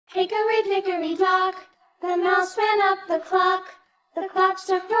Hickory-dickory-dock, the mouse ran up the clock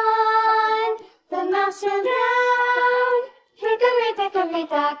struck one, the mouse ran down.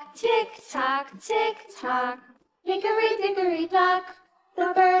 Hickory-dickory-dock, tick-tock, tick-tock. Hickory-dickory-dock,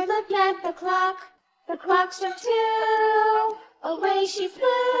 the bird looked at the clock struck two, away she flew.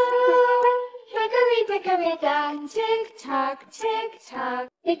 Hickory-dickory-dock, tick-tock, tick-tock.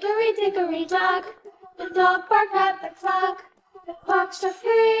 Hickory-dickory-dock, the dog barked at the clock struck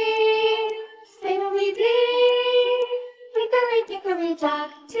three, fiddly-dee. Hickory-dickory-dock,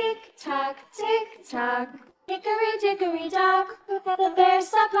 tick-tock, tick-tock. Hickory-dickory-dock, the bear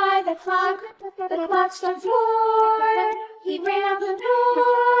sat by the clock struck four, he ran out the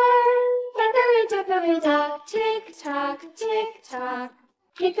door. Hickory-dickory-dock, tick-tock, tick-tock.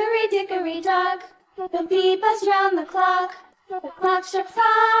 Hickory-dickory-dock, the bee buzzed round the clock struck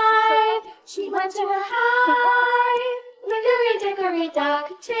five, she went to her hive.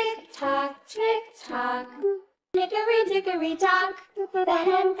 Hickory-dickory-dock, tick-tock, tick-tock. Hickory-dickory-dock, the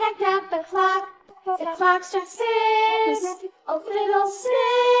hen pecked at the clock struck six, oh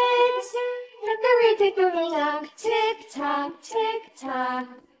fiddle-sticks. Hickory-dickory-dock, tick-tock, tick-tock.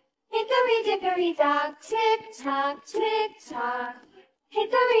 Hickory-dickory-dock, tick-tock, tick-tock.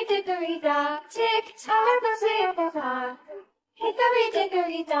 Hickory-dickory-dock, tick-tock, tick-tock.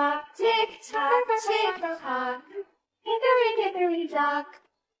 Hickory-dickory-dock, tick-tock, tick-tock. Hickory-dickory-dock.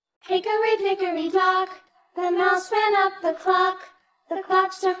 Hickory-dickory-dock, the mouse ran up the clock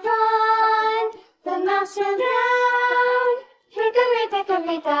struck one, the mouse ran down.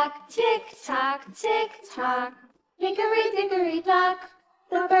 Hickory-dickory-dock, tick-tock, tick-tock. Hickory-dickory-dock,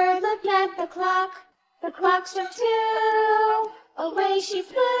 the bird looked at the clock struck two, away she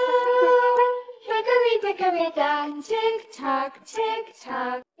flew. Hickory-dickory-dock, tick-tock,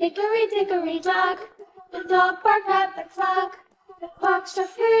 tick-tock. Hickory-dickory-dock, the dog barked at the clock struck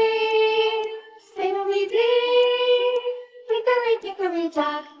three, fiddly-dee.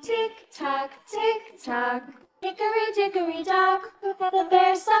 Hickory-dickory-dock, tick-tock, tick-tock. Hickory-dickory-dock, the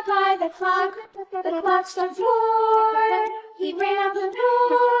bear sat by the clock struck four, he ran out the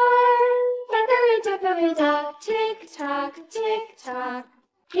door. Hickory-dickory-dock, tick-tock, tick-tock.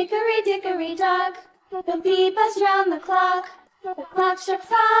 Hickory-dickory-dock, the bee buzzed round the clock struck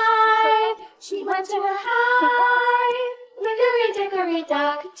five, she went to her hive.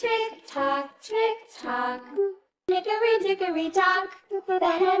 Hickory-dickory-dock, tick-tock, tick-tock. Hickory-dickory-dock, the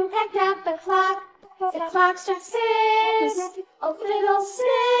hen pecked at the clock struck six, oh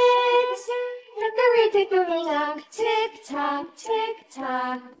fiddle-sticks. Hickory-dickory-dock, tick-tock,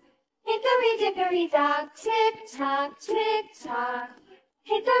 tick-tock. Hickory-dickory-dock, tick-tock, tick-tock.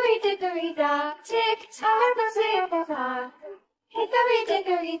 Hickory-dickory-dock, tick-tock, tick-tock.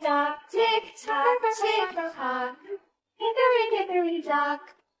 Hickory-dickory-dock, tick-tock, tick-tock. Hickory-dickory-dock.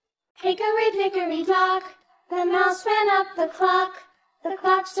 Hickory-dickory-dock, the mouse ran up the clock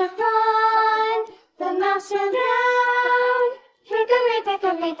struck one, the mouse ran down.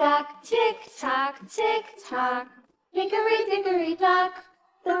 Hickory-dickory-dock, tick-tock, tick-tock. Hickory-dickory-dock,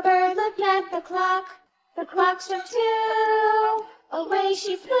 the bird looked at the clock struck two, away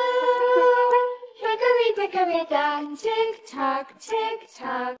she flew. Hickory-dickory-dock, tick-tock,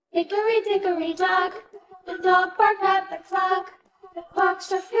 tick-tock. Hickory-dickory-dock, the dog barked at the clock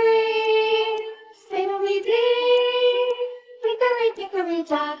struck three, fiddly-dee.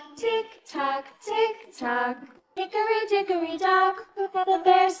 Hickory-dickory-dock, tick-tock, tick-tock. Hickory-dickory-dock, the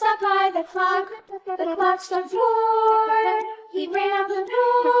bear sat by the clock struck four, he ran out the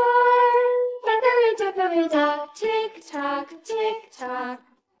door. Hickory-dickory-dock, tick-tock, tick-tock.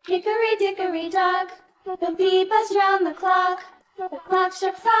 Hickory-dickory-dock, the bee buzzed round the clock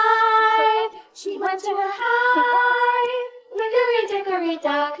struck five, she went to her hive.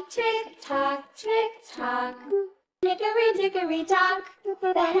 Hickory-dickory-dock, tick-tock, tick-tock. Hickory-dickory-dock,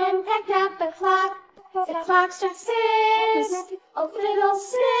 the hen pecked at the clock struck six, oh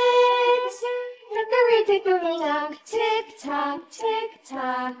fiddle-sticks. Hickory-dickory-dock, tick-tock,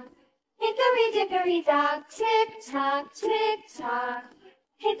 tick-tock. Hickory-dickory-dock, tick-tock, tick-tock.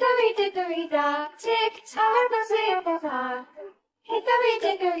 Hickory-dickory-dock, tick-tock, tick-tock.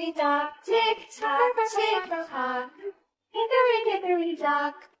 Hickory-dickory-dock, tick-tock, tick-tock.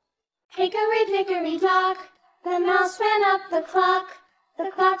 Hickory-dickory-dock. Hickory-dickory-dock, the mouse ran up the clock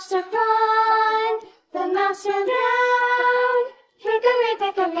struck one, the mouse ran down.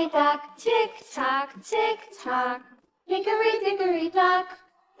 Hickory-dickory-dock, tick-tock, tick-tock. Hickory-dickory-dock,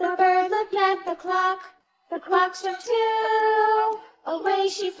 the bird looked at the clock struck two, away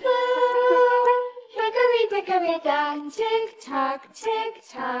she flew. Hickory-dickory-dock, tick-tock,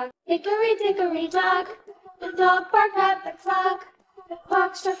 tick-tock. Hickory-dickory-dock, the dog barked at the The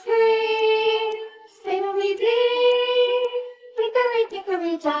clock struck 3. Fiddly-dee.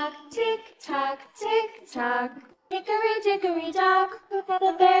 Hickory-dickory-dock. Tick-tock, tick-tock. Hickory-dickory-dock.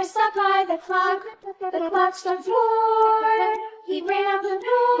 The bear sat by the clock. The clock struck 4. He ran out the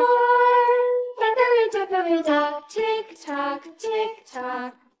door. Hickory-dickory-dock. Tick-tock,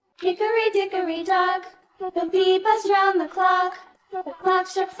 tick-tock. Hickory-dickory-dock. The bee buzzed round the clock. The clock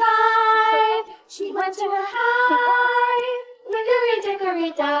struck 5. She went to her hive.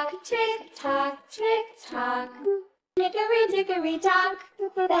 Hickory-dickory-dock. Tick-tock, tick-tock. Hickory-dickory-dock.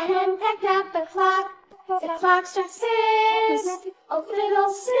 The hen pecked at the clock. The clock struck 6. Oh,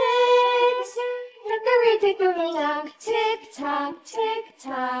 fiddle-sticks. Hickory-dickory-dock. Tick-tock,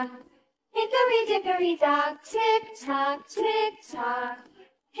 tick-tock. Hickory-dickory-dock. Tick-tock, tick-tock.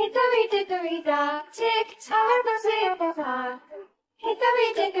 Hickory-dickory-dock. Tick-tock, tick-tock.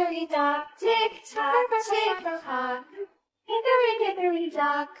 Hickory-dickory-dock. Tick-tock, tick-tock.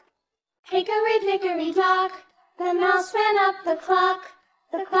 Hickory-dickory-dock. Hickory-dickory-dock. The mouse ran up the clock.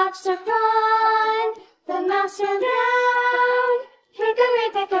 The clock struck 1. The mouse ran down.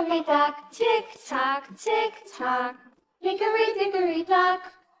 Hickory-dickory-dock. Tick-tock, tick-tock. Hickory-dickory-dock.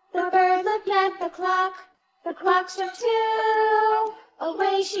 The bird looked at the clock. The clock struck 2.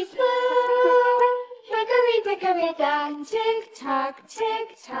 Away she flew. Hickory-dickory-dock. Tick-tock,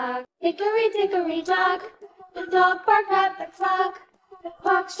 tick-tock. Hickory-dickory-dock. The dog barked at the clock. The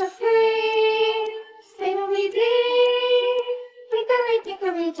clock struck 3. Fiddly-dee.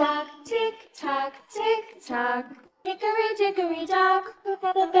 Hickory-dickory-dock. Tick-tock, tick-tock. Hickory-dickory-dock.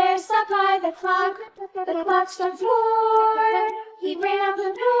 The bear sat by the clock. The clock struck 4. He ran out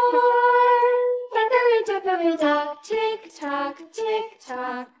the door. Hickory-dickory-dock. Tick-tock,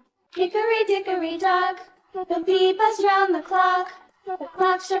 tick-tock. Hickory-dickory-dock. The bee buzzed round the clock. The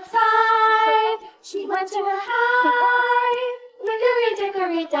clock struck 5. She went to her hive.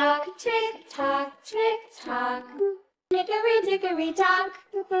 Hickory-dickory-dock. Tick-tock, tick-tock. Hickory-dickory-dock.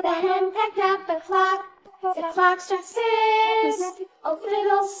 The hen pecked at the clock. The clock struck 6. Oh,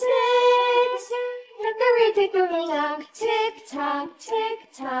 fiddle-sticks. Hickory-dickory-dock. Tick-tock,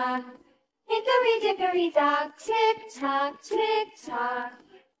 tick-tock. Hickory-dickory-dock. Tick-tock, tick-tock.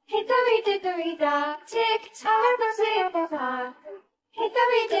 Hickory-dickory-dock. Tick-tock, tick-tock.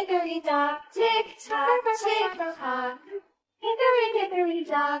 Hickory-dickory-dock. Tick-tock, tick-tock.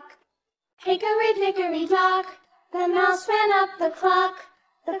 Hickory-dickory-dock. Hickory-dickory-dock. The mouse ran up the clock.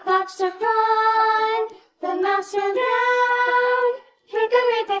 The clock struck 1. The mouse ran down.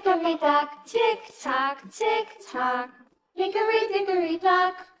 Hickory-dickory-dock. Tick-tock, tick-tock.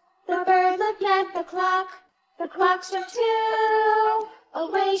 Hickory-dickory-dock. The bird looked at the clock. The clock struck 2.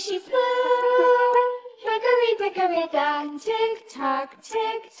 Away she flew. Hickory-dickory-dock. Tick-tock,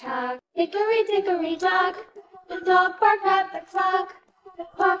 tick-tock. Hickory-dickory-dock. The dog barked at the clock. The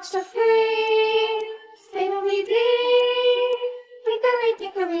clock struck 3. Fiddly-dee.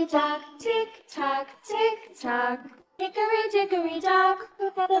 Hickory-dickory-dock. Tick-tock, tick-tock. Hickory-dickory-dock.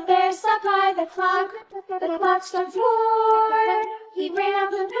 The bear sat by the clock. The clock struck 4. He ran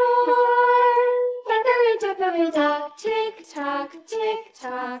out the door. Hickory-dickory-dock. Tick-tock,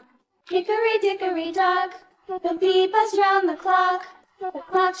 tick-tock. Hickory-dickory-dock. The bee buzzed round the clock. The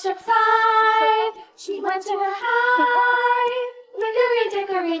clock struck 5. She went to her hive.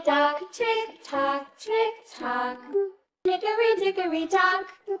 Hickory-dickory-dock. Tick-tock, tick-tock. Hickory-dickory-dock.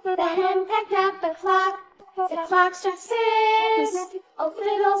 The hen pecked at the clock. The clock struck 6. Oh,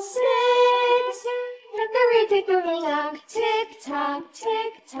 fiddle-sticks. Hickory-dickory-dock. Tick-tock,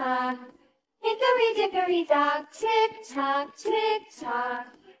 tick-tock. Hickory-dickory-dock. Tick-tock, tick-tock.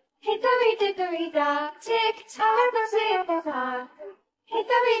 Hickory-dickory-dock. Tick-tock, tick-tock.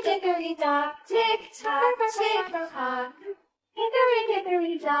 Hickory-dickory-dock. Tick-tock, tick-tock.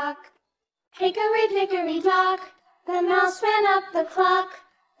 Hickory-dickory-dock. Hickory-dickory-dock. The mouse ran up the clock.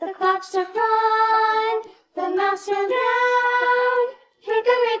 The clock struck 1. The mouse ran down.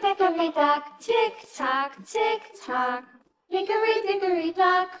 Hickory-dickory-dock. Tick-tock, tick-tock.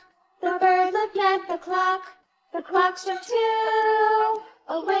 Hickory-dickory-dock. The bird looked at the clock. The clock struck 2.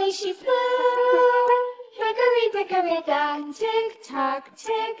 Away she flew. Hickory-dickory-dock. Tick-tock,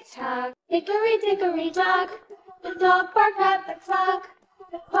 tick-tock. Hickory-dickory-dock. The dog barked at the clock.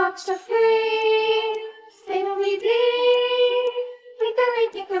 The clock struck 3. Fiddly-dee.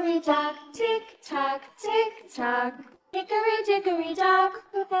 Hickory-dickory-dock. Tick-tock, tick-tock. Hickory-dickory-dock.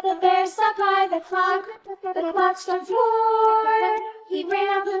 The bear sat by the clock. The clock struck 4. He ran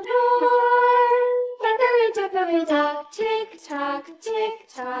out the door. Hickory-dickory-dock. Tick-tock,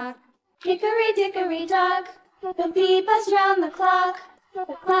 tick-tock. Hickory-dickory-dock. The bee buzzed round the clock. The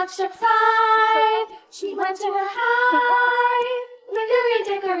clock struck 5. She went to her hive. Hickory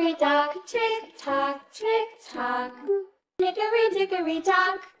dickory dock, tick tock, tick tock. Hickory dickory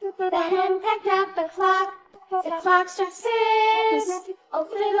dock, the hen pecked at the clock. The clock struck 6, oh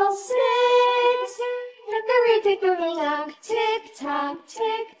fiddle 6. Hickory dickory dock, tick tock,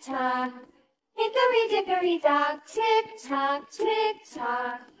 tick tock. Hickory dickory dock, tick tock, tick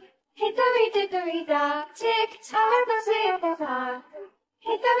tock. Hickory dickory dock, tick tock, tick tock.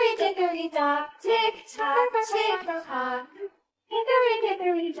 Hickory dickory dock, tick tock, tick tock. Hickory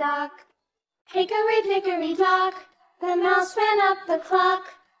dickory dock. Hickory dickory dock, the mouse ran up the clock.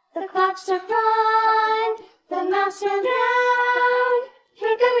 The clock struck 1, the mouse ran down.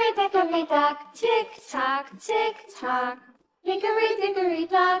 Hickory dickory dock, tick tock, tick tock. Hickory dickory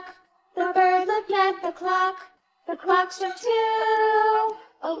dock, the bird looked at the clock. The clock struck 2,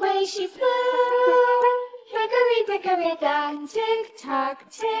 away she flew. Hickory dickory dock, tick tock,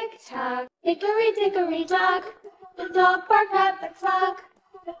 tick tock. Hickory dickory dock, the dog barked at the clock.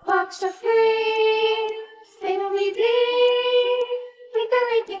 The clock struck 3, fiddly-dee.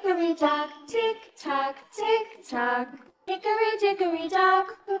 Hickory dickory dock, tick tock, tick tock. Hickory dickory dock,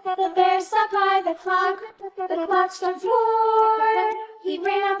 the bear sat by the clock. The clock struck 4, he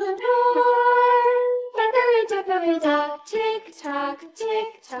ran out the door. Hickory dickory dock, tick tock,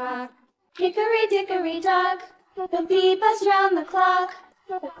 tick tock. Hickory dickory dock, the bee buzzed round the clock.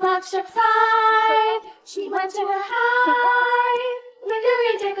 The clock struck 5, she went to her hive.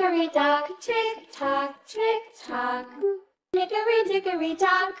 Hickory dickory dock, tick tock, tick tock. Hickory dickory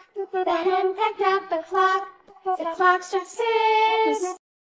dock, the hen pecked at the clock. The clock struck 6,